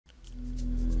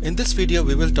In this video,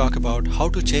 we will talk about how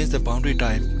to change the boundary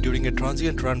type during a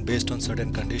transient run based on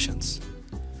certain conditions.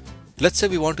 Let's say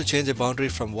we want to change a boundary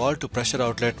from wall to pressure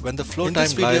outlet when the flow time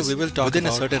lies within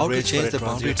a certain range. Change the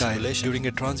boundary type during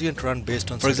a transient run based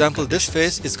on certain conditions. For example, this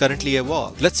face is currently a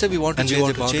wall. Let's say we want to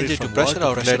change the boundary to pressure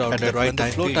outlet at the right time.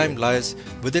 The flow time lies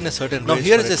within a certain range. Now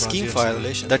here is a scheme file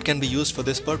that can be used for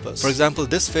this purpose. For example,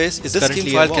 this face is currently a wall. This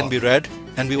scheme file can be read,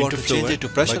 and we want to change it to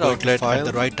pressure outlet at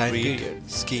the right time period.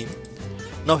 Scheme.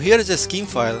 Now here is a scheme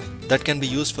file that can be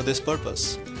used for this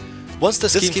purpose. Once the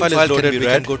scheme file is loaded, we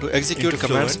can go to Execute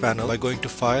Commands panel by going to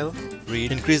File,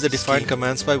 Read, increase the defined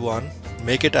commands by 1,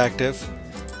 make it active,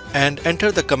 and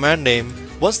enter the command name.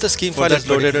 Once the scheme file is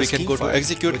loaded, we can go to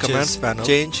Execute Commands panel,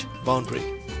 Change Boundary,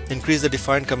 increase the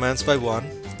defined commands by 1,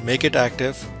 make it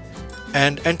active,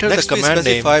 and enter the command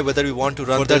name. Specify whether we want to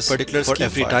run this particular scheme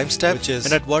every time step, which is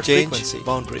and at what frequency.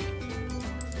 Boundary.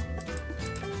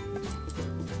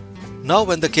 Now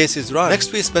when the case is run,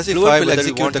 next we specify whether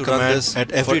we want to run this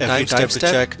at every time step to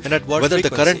check and at what whether the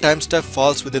current time step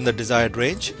falls within the desired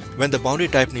range when the boundary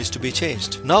type needs to be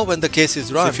changed. Now when the case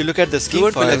is run, so if you look at the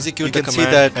scheme file, you can see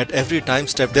that at every time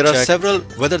step there are several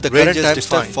whether the current time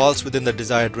step falls within the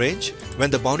desired range when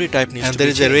the boundary type needs to be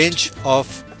changed. And there is a range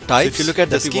of types. So if you look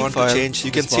at the scheme file,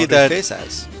 you can see that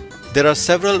there are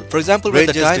several. For example, when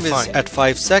the time is at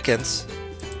 5 seconds,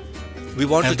 we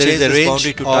want to change the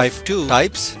boundary to type 2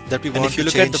 types that we want to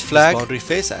change the flag boundary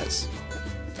face as.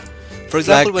 For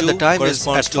example, when the time is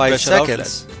at 5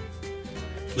 seconds,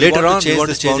 later on we want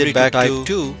to change it back to type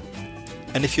 2.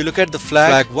 And if you look at the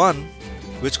flag 1,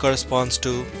 which corresponds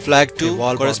to flag 2,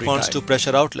 corresponds to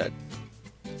pressure outlet.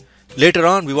 Later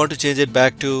on we want to change it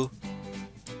back to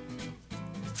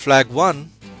flag 1,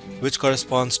 which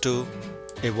corresponds to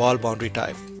a wall boundary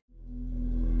type.